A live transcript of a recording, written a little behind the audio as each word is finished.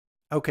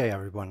Okay,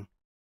 everyone.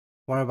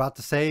 What I'm about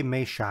to say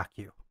may shock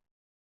you.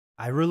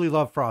 I really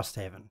love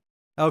Frosthaven.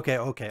 Okay.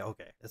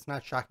 It's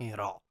not shocking at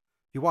all.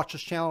 If you watch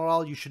this channel at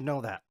all, you should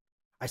know that.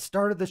 I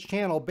started this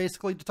channel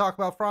basically to talk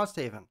about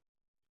Frosthaven.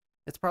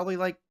 It's probably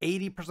like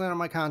 80% of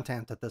my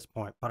content at this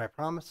point, but I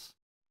promise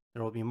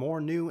there will be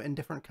more new and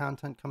different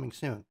content coming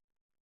soon.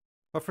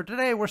 But for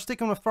today, we're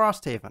sticking with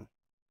Frosthaven.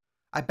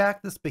 I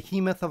backed this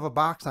behemoth of a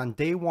box on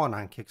day one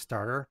on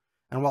Kickstarter,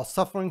 and while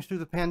suffering through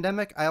the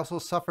pandemic, I also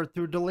suffered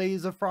through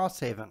delays of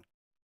Frosthaven.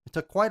 It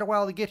took quite a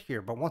while to get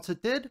here, but once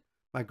it did,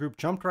 my group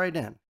jumped right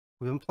in.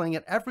 We've been playing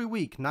it every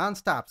week,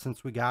 non-stop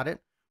since we got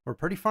it. We're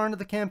pretty far into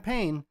the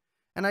campaign,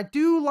 and I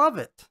do love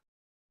it,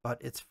 but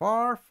it's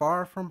far,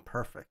 far from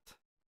perfect.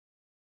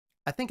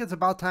 I think it's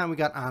about time we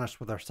got honest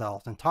with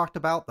ourselves and talked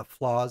about the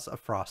flaws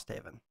of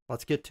Frosthaven.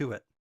 Let's get to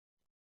it.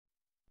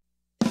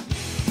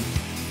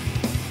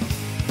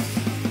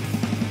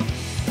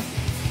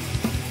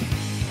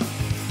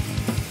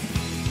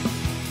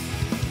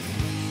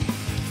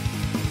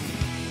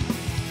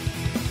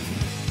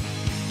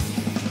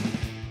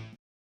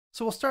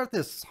 So we'll start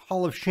this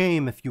Hall of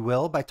Shame, if you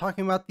will, by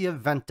talking about the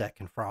event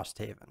deck in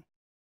Frosthaven.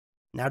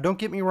 Now don't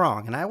get me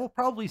wrong, and I will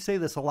probably say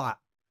this a lot.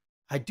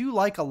 I do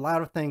like a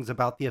lot of things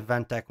about the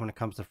event deck when it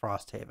comes to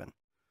Frosthaven.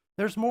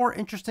 There's more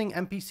interesting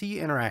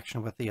NPC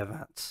interaction with the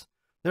events.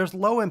 There's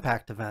low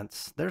impact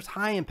events. There's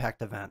high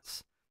impact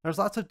events. There's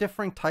lots of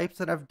different types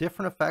that have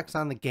different effects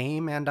on the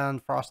game and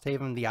on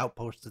Frosthaven, the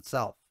Outpost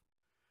itself.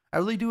 I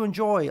really do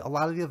enjoy a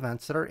lot of the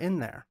events that are in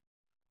there.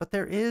 But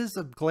there is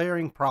a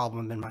glaring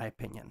problem in my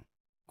opinion.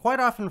 Quite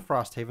often in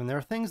Frosthaven, there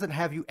are things that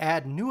have you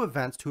add new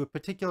events to a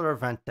particular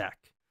event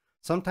deck.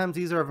 Sometimes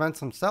these are events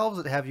themselves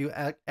that have you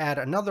add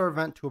another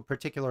event to a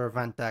particular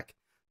event deck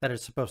that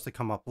is supposed to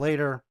come up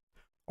later.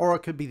 Or it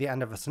could be the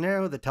end of a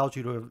scenario that tells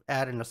you to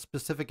add in a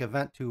specific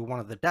event to one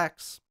of the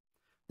decks.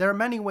 There are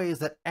many ways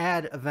that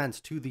add events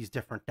to these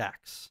different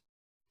decks.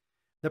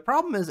 The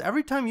problem is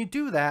every time you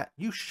do that,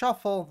 you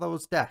shuffle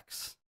those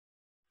decks.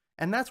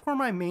 And that's where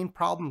my main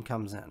problem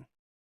comes in.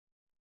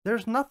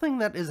 There's nothing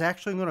that is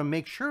actually going to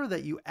make sure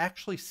that you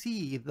actually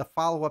see the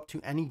follow-up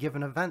to any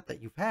given event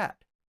that you've had.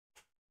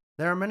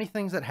 There are many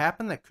things that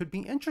happen that could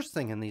be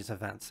interesting in these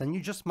events, and you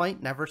just might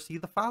never see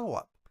the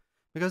follow-up.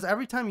 Because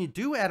every time you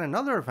do add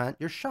another event,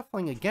 you're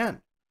shuffling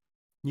again.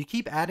 You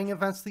keep adding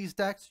events to these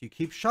decks, you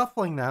keep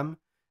shuffling them,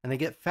 and they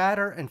get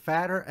fatter and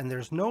fatter, and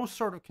there's no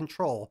sort of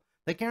control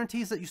that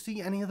guarantees that you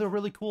see any of the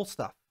really cool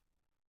stuff.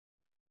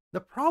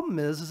 The problem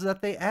is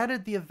that they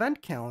added the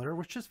event calendar,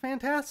 which is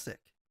fantastic.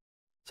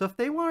 So if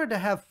they wanted to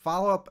have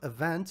follow-up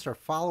events or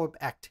follow-up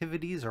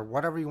activities or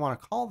whatever you want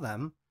to call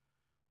them,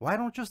 why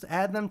don't just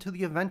add them to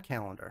the event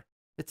calendar?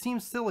 It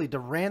seems silly to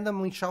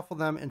randomly shuffle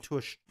them into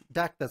a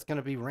deck that's going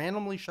to be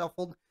randomly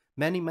shuffled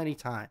many, many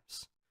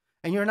times.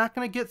 And you're not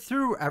going to get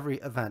through every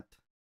event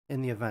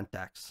in the event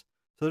decks.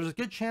 So there's a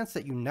good chance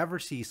that you never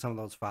see some of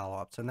those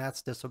follow-ups, and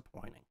that's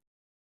disappointing.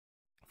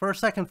 For our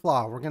second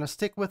flaw, we're going to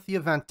stick with the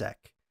event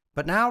deck.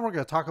 But now we're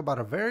going to talk about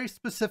a very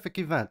specific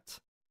event.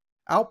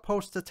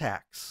 Outpost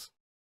attacks.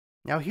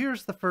 Now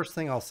here's the first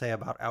thing I'll say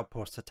about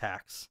outpost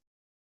attacks.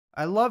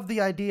 I love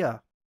the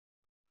idea.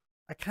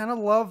 I kind of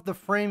love the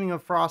framing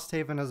of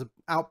Frosthaven as an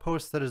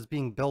outpost that is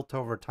being built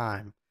over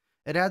time.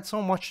 It adds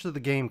so much to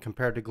the game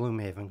compared to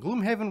Gloomhaven.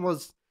 Gloomhaven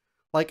was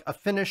like a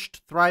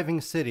finished,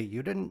 thriving city.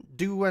 You didn't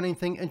do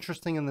anything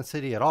interesting in the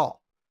city at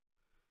all.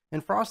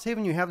 In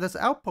Frosthaven, you have this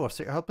outpost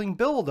that you're helping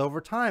build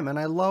over time, and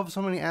I love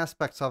so many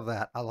aspects of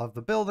that. I love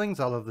the buildings,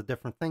 I love the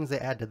different things they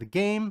add to the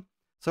game,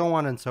 so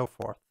on and so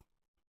forth.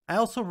 I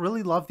also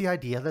really love the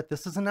idea that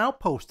this is an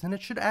outpost and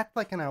it should act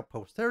like an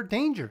outpost. There are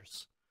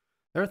dangers.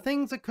 There are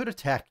things that could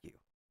attack you.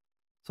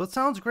 So it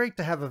sounds great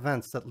to have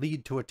events that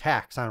lead to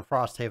attacks on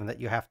Frosthaven that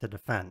you have to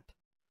defend.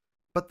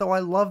 But though I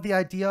love the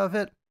idea of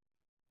it,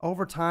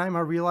 over time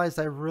I realized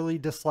I really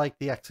dislike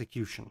the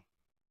execution.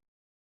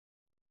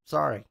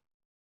 Sorry.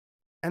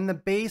 And the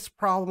base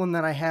problem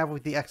that I have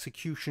with the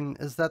execution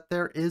is that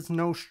there is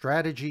no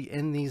strategy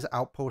in these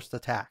outpost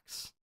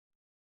attacks.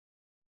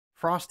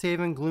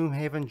 Frosthaven,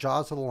 Gloomhaven,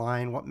 Jaws of the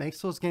Lion, what makes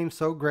those games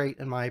so great,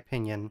 in my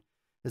opinion,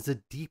 is a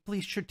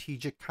deeply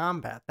strategic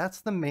combat. That's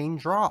the main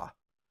draw.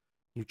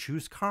 You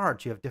choose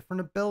cards, you have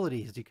different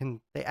abilities,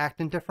 they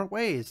act in different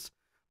ways.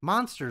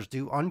 Monsters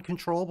do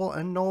uncontrollable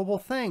and knowable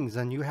things,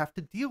 and you have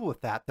to deal with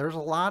that. There's a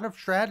lot of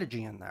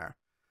strategy in there.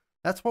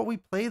 That's what we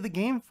play the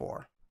game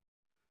for.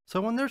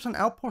 So when there's an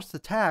outpost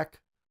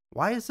attack,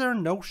 why is there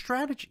no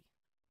strategy?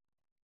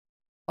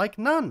 Like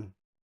none.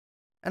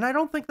 And I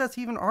don't think that's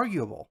even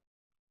arguable.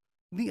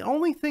 The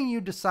only thing you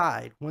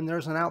decide when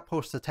there's an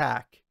outpost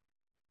attack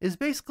is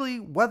basically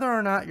whether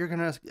or not you're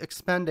going to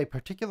expend a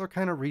particular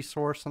kind of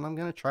resource, and I'm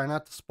going to try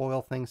not to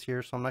spoil things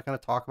here, so I'm not going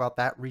to talk about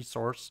that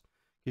resource,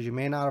 because you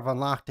may not have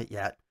unlocked it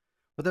yet.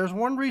 But there's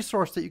one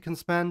resource that you can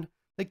spend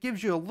that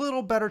gives you a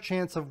little better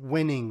chance of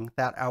winning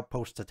that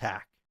outpost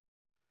attack.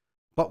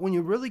 But when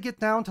you really get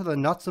down to the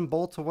nuts and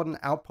bolts of what an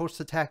outpost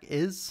attack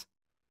is,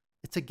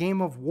 it's a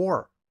game of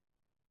war.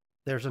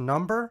 There's a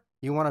number,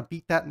 you want to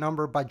beat that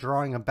number by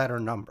drawing a better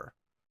number.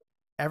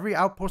 Every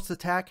outpost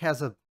attack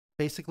has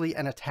basically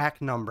an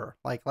attack number,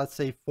 like let's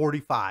say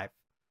 45.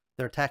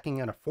 They're attacking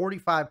at a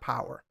 45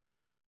 power.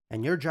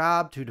 And your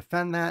job to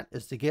defend that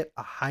is to get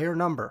a higher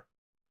number.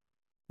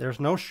 There's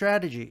no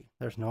strategy.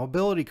 There's no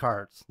ability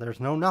cards.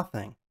 There's no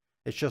nothing.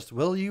 It's just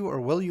will you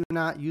or will you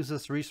not use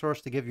this resource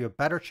to give you a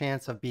better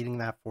chance of beating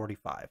that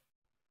 45.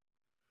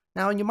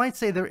 Now, you might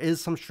say there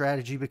is some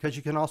strategy because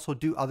you can also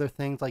do other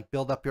things like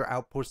build up your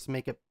outposts to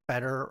make it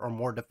better or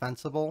more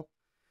defensible.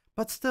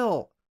 But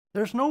still,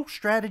 there's no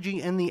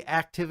strategy in the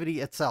activity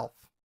itself.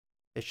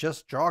 It's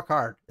just draw a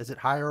card. Is it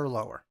higher or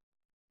lower?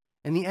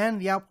 In the end,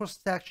 the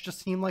outpost attacks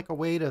just seem like a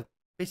way to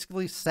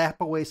basically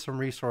sap away some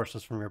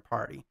resources from your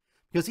party.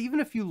 Because even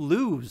if you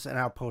lose an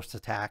outpost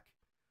attack,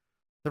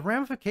 the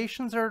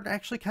ramifications are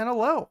actually kind of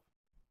low.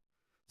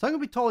 So I'm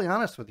going to be totally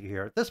honest with you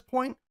here. At this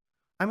point,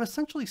 I'm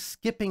essentially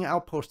skipping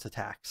outpost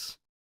attacks.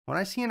 When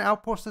I see an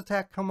outpost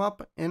attack come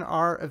up in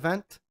our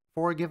event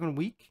for a given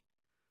week,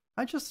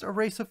 I just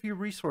erase a few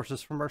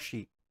resources from our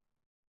sheet.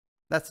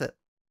 That's it.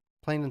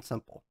 Plain and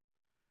simple.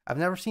 I've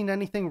never seen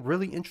anything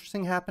really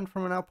interesting happen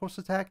from an outpost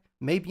attack.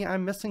 Maybe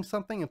I'm missing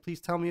something, and please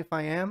tell me if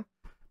I am.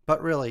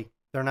 But really,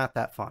 they're not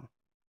that fun.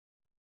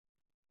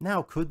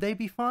 Now, could they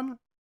be fun?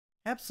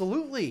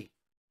 Absolutely.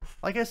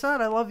 Like I said,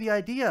 I love the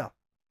idea.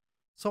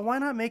 So why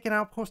not make an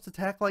outpost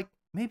attack like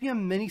maybe a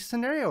mini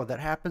scenario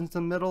that happens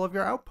in the middle of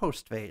your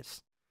outpost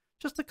phase?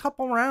 Just a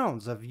couple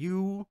rounds of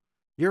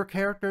your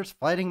characters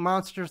fighting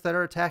monsters that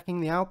are attacking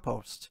the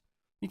outpost.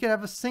 You could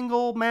have a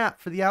single map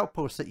for the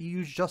outpost that you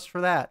use just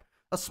for that.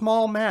 A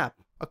small map,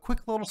 a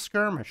quick little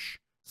skirmish,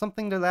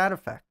 something to that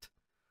effect.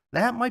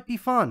 That might be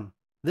fun.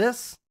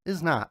 This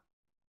is not.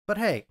 But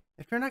hey,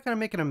 if you're not going to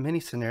make it a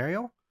mini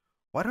scenario,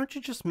 why don't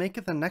you just make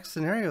it the next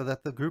scenario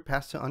that the group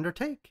has to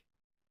undertake?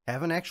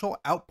 Have an actual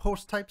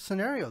outpost type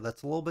scenario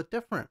that's a little bit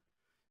different.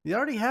 You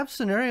already have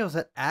scenarios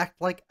that act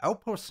like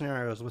outpost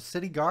scenarios with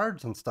city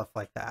guards and stuff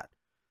like that.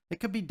 It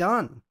could be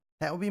done.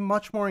 That would be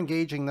much more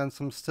engaging than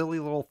some silly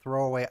little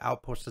throwaway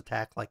outpost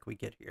attack like we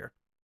get here.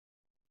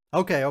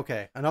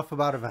 Okay, enough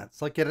about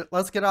events.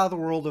 Let's get out of the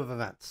world of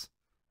events.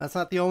 That's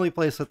not the only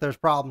place that there's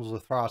problems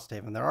with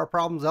Frosthaven. There are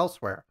problems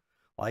elsewhere,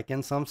 like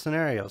in some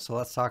scenarios, so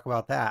let's talk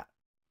about that.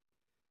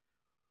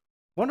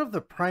 One of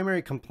the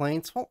primary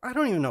complaints, well, I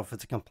don't even know if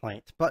it's a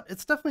complaint, but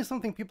it's definitely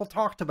something people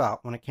talked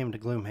about when it came to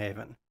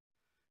Gloomhaven,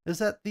 is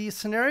that the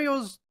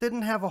scenarios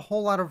didn't have a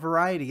whole lot of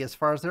variety as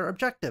far as their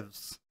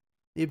objectives.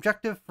 The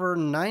objective for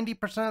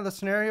 90% of the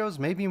scenarios,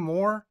 maybe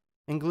more,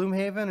 in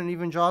Gloomhaven and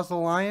even Jaws the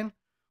Lion,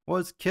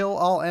 was kill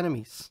all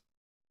enemies.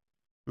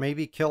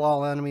 Maybe kill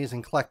all enemies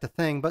and collect a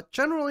thing, but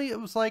generally it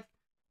was like,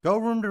 go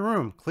room to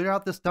room, clear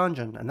out this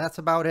dungeon, and that's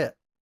about it.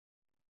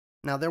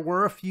 Now, there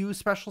were a few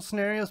special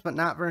scenarios, but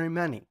not very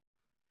many.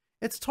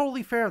 It's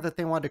totally fair that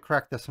they wanted to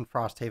correct this in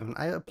Frosthaven.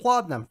 I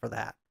applaud them for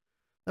that.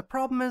 The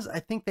problem is,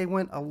 I think they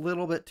went a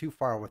little bit too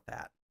far with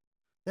that.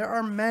 There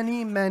are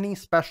many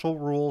special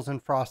rules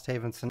in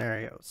Frosthaven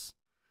scenarios.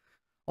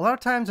 A lot of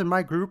times in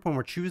my group, when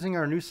we're choosing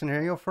our new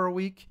scenario for a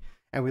week,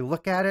 and we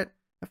look at it,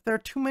 if there are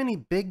too many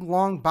big,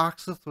 long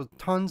boxes with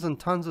tons and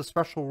tons of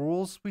special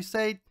rules, we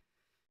say,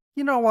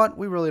 you know what,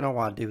 we really don't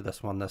want to do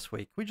this one this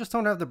week. We just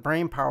don't have the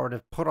brain power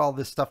to put all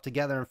this stuff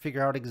together and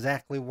figure out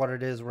exactly what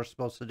it is we're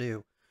supposed to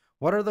do.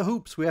 What are the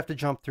hoops we have to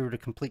jump through to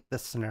complete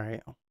this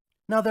scenario?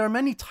 Now, there are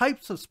many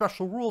types of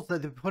special rules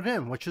that they put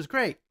in, which is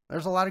great.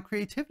 There's a lot of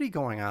creativity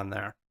going on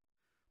there.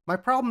 My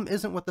problem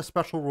isn't with the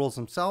special rules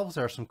themselves.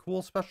 There are some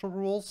cool special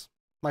rules.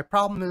 My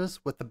problem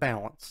is with the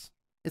balance.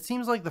 It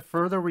seems like the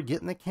further we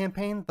get in the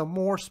campaign, the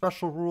more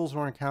special rules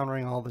we're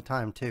encountering all the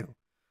time, too.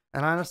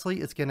 And honestly,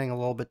 it's getting a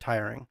little bit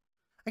tiring.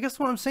 I guess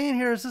what I'm saying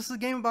here is this is a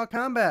game about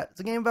combat. It's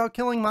a game about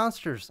killing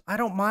monsters. I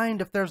don't mind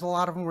if there's a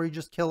lot of them where you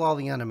just kill all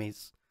the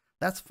enemies.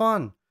 That's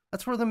fun.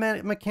 That's where the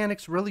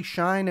mechanics really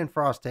shine in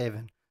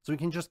Frosthaven. So we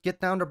can just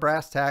get down to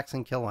brass tacks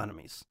and kill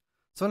enemies.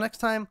 So next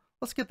time,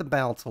 let's get the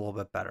balance a little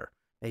bit better.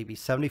 Maybe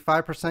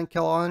 75%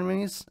 kill all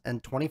enemies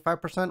and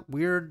 25%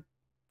 weird,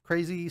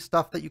 crazy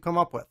stuff that you come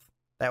up with.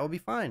 That would be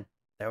fine.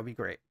 That would be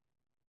great.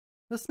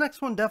 This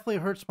next one definitely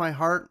hurts my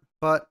heart,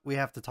 but we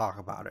have to talk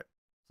about it.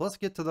 So let's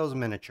get to those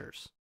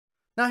miniatures.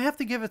 Now I have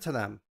to give it to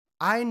them.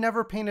 I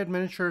never painted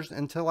miniatures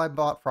until I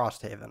bought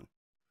Frosthaven.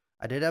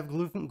 I did have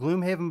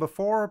Gloomhaven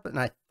before, but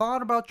I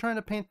thought about trying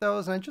to paint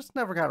those and I just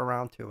never got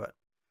around to it.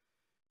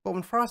 But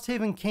when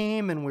Frosthaven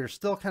came and we were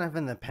still kind of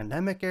in the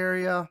pandemic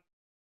area,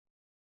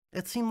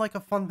 it seemed like a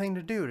fun thing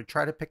to do, to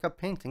try to pick up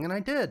painting, and I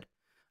did.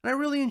 And I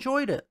really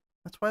enjoyed it.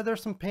 That's why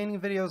there's some painting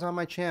videos on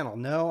my channel.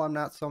 No, I'm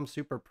not some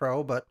super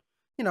pro, but,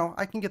 you know,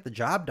 I can get the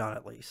job done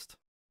at least.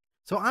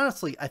 So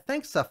honestly, I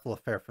thank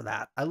Cephalofair for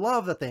that. I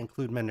love that they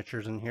include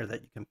miniatures in here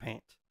that you can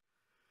paint.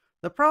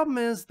 The problem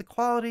is the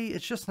quality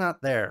is just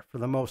not there for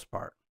the most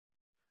part.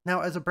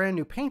 Now, as a brand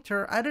new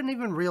painter, I didn't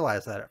even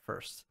realize that at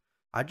first.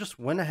 I just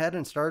went ahead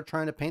and started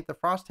trying to paint the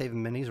Frosthaven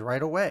minis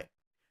right away.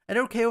 I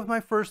did okay with my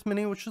first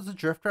mini, which was the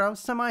Drifter. I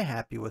was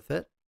semi-happy with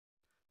it.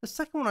 The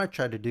second one I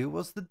tried to do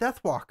was the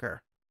Deathwalker,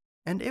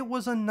 and it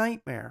was a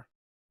nightmare.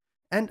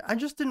 And I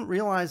just didn't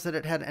realize that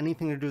it had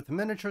anything to do with the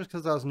miniatures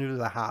because I was new to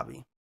the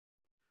hobby.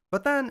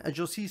 But then, as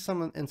you'll see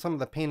in some of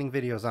the painting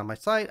videos on my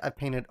site, I've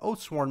painted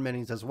Oathsworn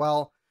minis as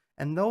well,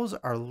 and those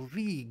are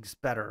leagues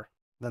better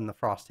than the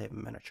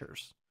Frosthaven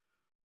miniatures.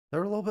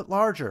 They're a little bit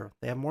larger,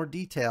 they have more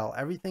detail,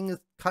 everything is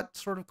cut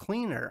sort of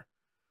cleaner.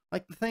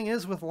 Like, the thing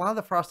is, with a lot of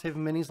the Frosthaven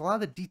minis, a lot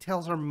of the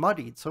details are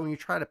muddied, so when you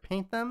try to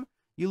paint them,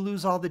 you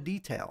lose all the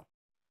detail.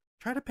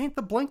 Try to paint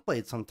the blink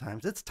blade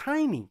sometimes. It's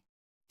tiny.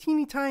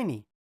 Teeny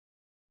tiny.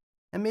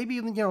 And maybe,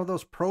 you know,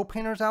 those pro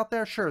painters out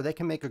there, sure, they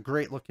can make a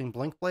great looking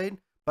blink blade,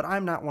 but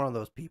I'm not one of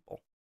those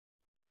people.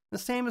 The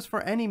same is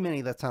for any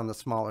mini that's on the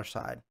smaller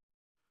side.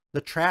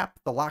 The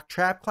lock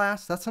trap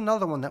class, that's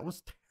another one that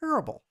was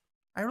terrible.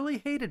 I really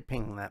hated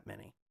painting that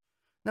mini.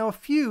 Now a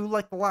few,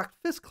 like the locked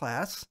fist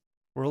class,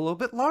 were a little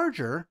bit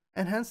larger,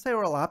 and hence they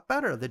were a lot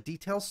better. The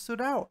details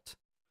stood out.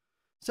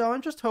 So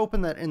I'm just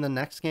hoping that in the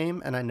next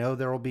game, and I know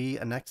there will be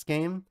a next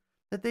game,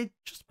 that they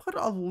just put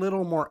a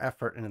little more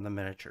effort into the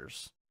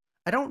miniatures.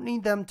 I don't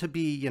need them to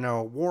be, you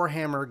know,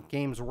 Warhammer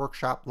Games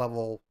Workshop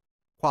level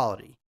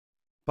quality,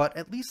 but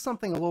at least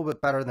something a little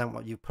bit better than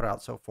what you've put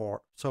out so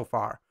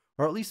far,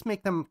 or at least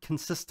make them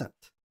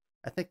consistent.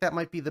 I think that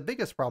might be the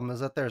biggest problem,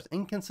 is that there's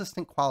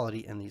inconsistent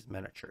quality in these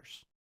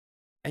miniatures.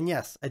 And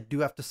yes, I do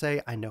have to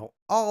say I know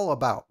all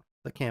about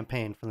the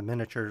campaign for the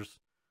miniatures.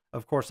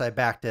 Of course, I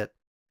backed it,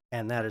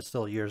 and that is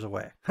still years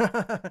away.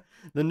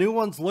 The new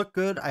ones look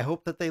good. I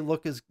hope that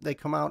they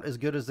come out as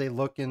good as they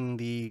look in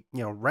the,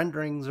 you know,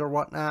 renderings or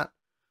whatnot.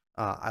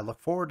 I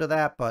look forward to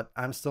that, but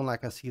I'm still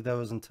not going to see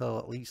those until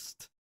at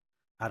least,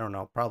 I don't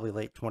know, probably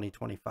late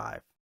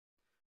 2025.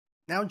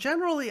 Now,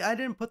 generally, I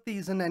didn't put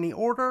these in any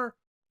order,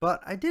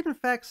 but I did in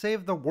fact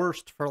save the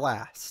worst for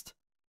last.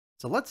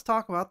 So let's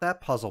talk about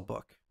that puzzle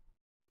book.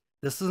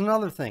 This is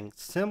another thing,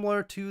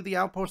 similar to the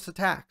Outpost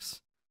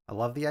attacks. I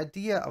love the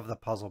idea of the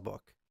puzzle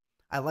book.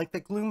 I like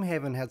that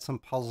Gloomhaven had some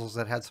puzzles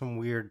that had some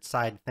weird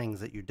side things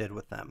that you did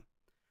with them.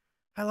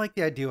 I like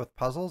the idea with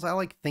puzzles. I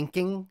like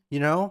thinking, you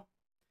know?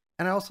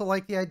 And I also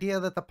like the idea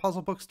that the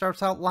puzzle book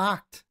starts out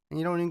locked, and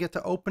you don't even get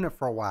to open it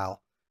for a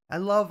while. I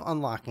love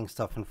unlocking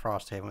stuff in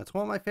Frosthaven. It's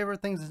one of my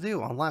favorite things to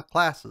do. Unlock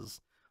classes,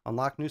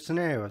 unlock new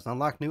scenarios,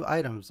 unlock new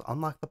items,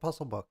 unlock the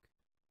puzzle book.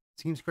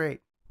 Seems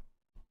great.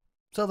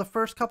 So the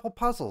first couple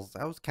puzzles,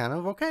 I was kind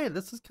of, okay,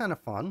 this is kind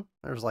of fun.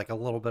 There's like a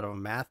little bit of a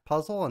math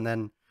puzzle, and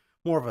then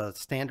more of a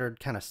standard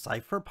kind of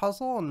cipher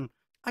puzzle, and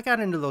I got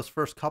into those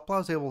first couple. I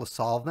was able to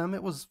solve them.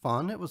 It was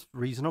fun. It was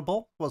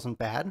reasonable. It wasn't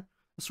bad.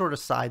 A sort of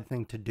side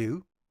thing to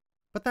do.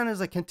 But then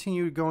as I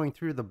continued going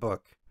through the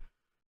book,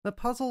 the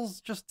puzzles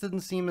just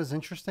didn't seem as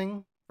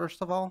interesting,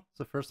 first of all. It's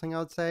the first thing I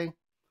would say.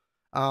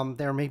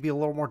 They're maybe a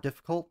little more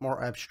difficult,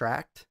 more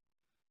abstract.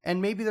 And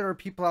maybe there are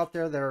people out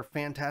there that are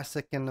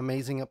fantastic and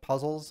amazing at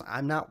puzzles.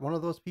 I'm not one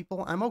of those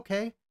people. I'm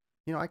okay.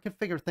 You know, I can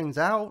figure things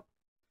out.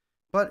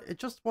 But it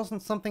just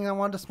wasn't something I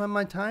wanted to spend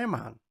my time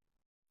on.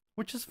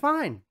 Which is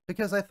fine,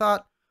 because I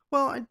thought,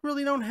 well, I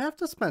really don't have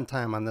to spend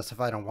time on this if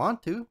I don't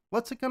want to.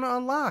 What's it going to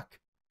unlock?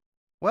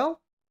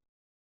 Well,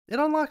 it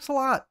unlocks a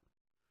lot.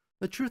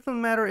 The truth of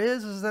the matter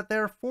is that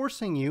they're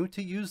forcing you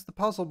to use the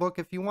puzzle book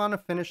if you want to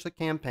finish the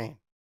campaign.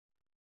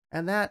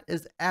 And that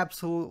is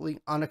absolutely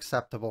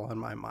unacceptable in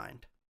my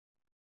mind.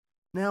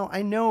 Now,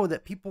 I know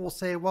that people will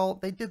say, well,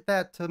 they did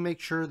that to make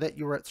sure that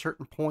you were at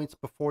certain points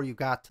before you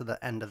got to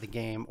the end of the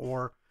game,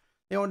 or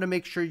they wanted to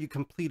make sure you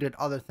completed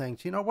other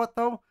things. You know what,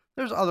 though?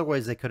 There's other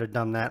ways they could have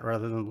done that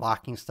rather than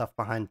locking stuff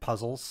behind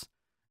puzzles.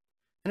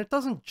 And it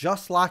doesn't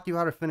just lock you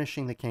out of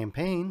finishing the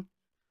campaign.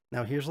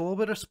 Now, here's a little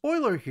bit of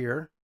spoiler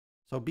here,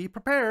 so be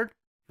prepared. If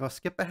you want to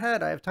skip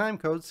ahead, I have time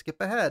codes,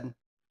 skip ahead.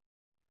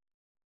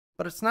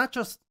 But it's not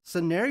just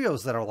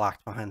scenarios that are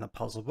locked behind the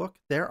puzzle book.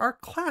 There are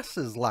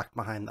classes locked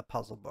behind the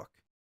puzzle book.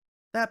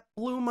 That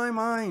blew my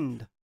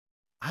mind.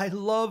 I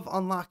love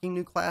unlocking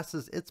new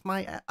classes.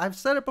 I've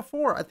said it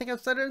before. I think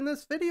I've said it in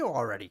this video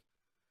already.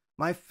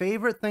 My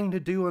favorite thing to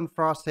do in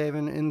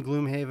Frosthaven, in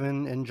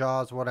Gloomhaven, in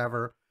Jaws,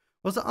 whatever,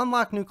 was to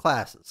unlock new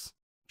classes.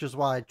 Which is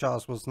why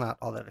Jaws was not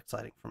all that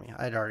exciting for me.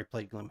 I'd already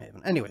played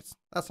Gloomhaven. Anyways,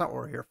 that's not what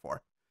we're here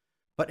for.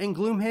 But in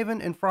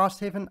Gloomhaven and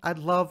Frosthaven, I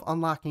love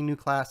unlocking new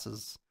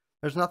classes.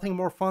 There's nothing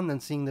more fun than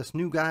seeing this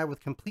new guy with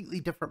completely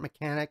different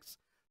mechanics.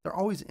 They're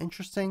always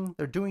interesting.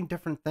 They're doing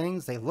different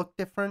things. They look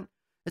different.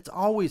 It's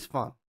always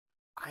fun.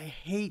 I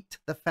hate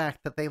the fact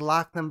that they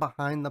lock them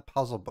behind the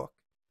puzzle book.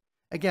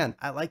 Again,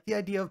 I like the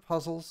idea of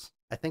puzzles.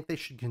 I think they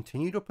should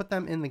continue to put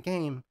them in the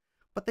game,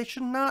 but they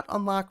should not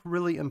unlock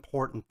really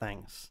important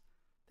things.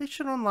 They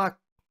should unlock,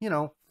 you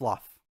know,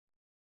 fluff.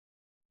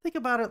 Think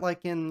about it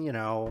like in, you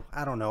know,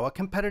 I don't know, a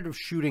competitive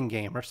shooting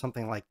game or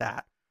something like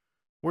that,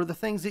 where the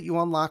things that you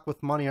unlock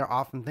with money are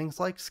often things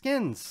like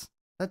skins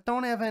that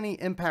don't have any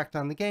impact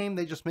on the game.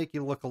 They just make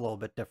you look a little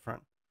bit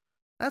different.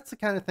 That's the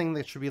kind of thing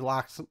that should be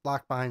locked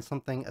behind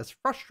something as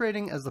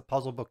frustrating as the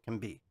puzzle book can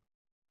be.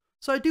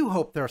 So I do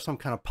hope there are some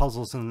kind of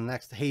puzzles in the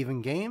next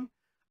Haven game.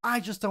 I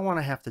just don't want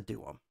to have to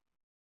do them.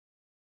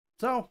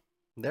 So,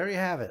 there you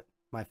have it.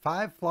 My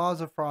 5 flaws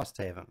of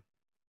Frosthaven.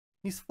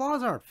 These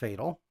flaws aren't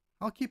fatal.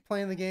 I'll keep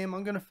playing the game.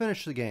 I'm going to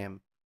finish the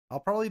game. I'll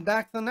probably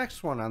back the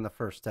next one on the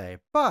first day.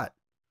 But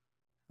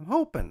I'm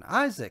hoping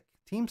Isaac,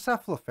 Team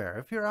Cephalofair,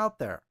 if you're out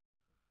there,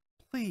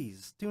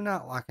 please do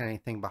not lock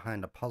anything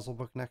behind a puzzle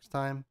book next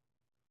time.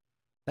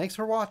 Thanks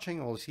for watching,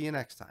 and we'll see you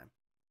next time.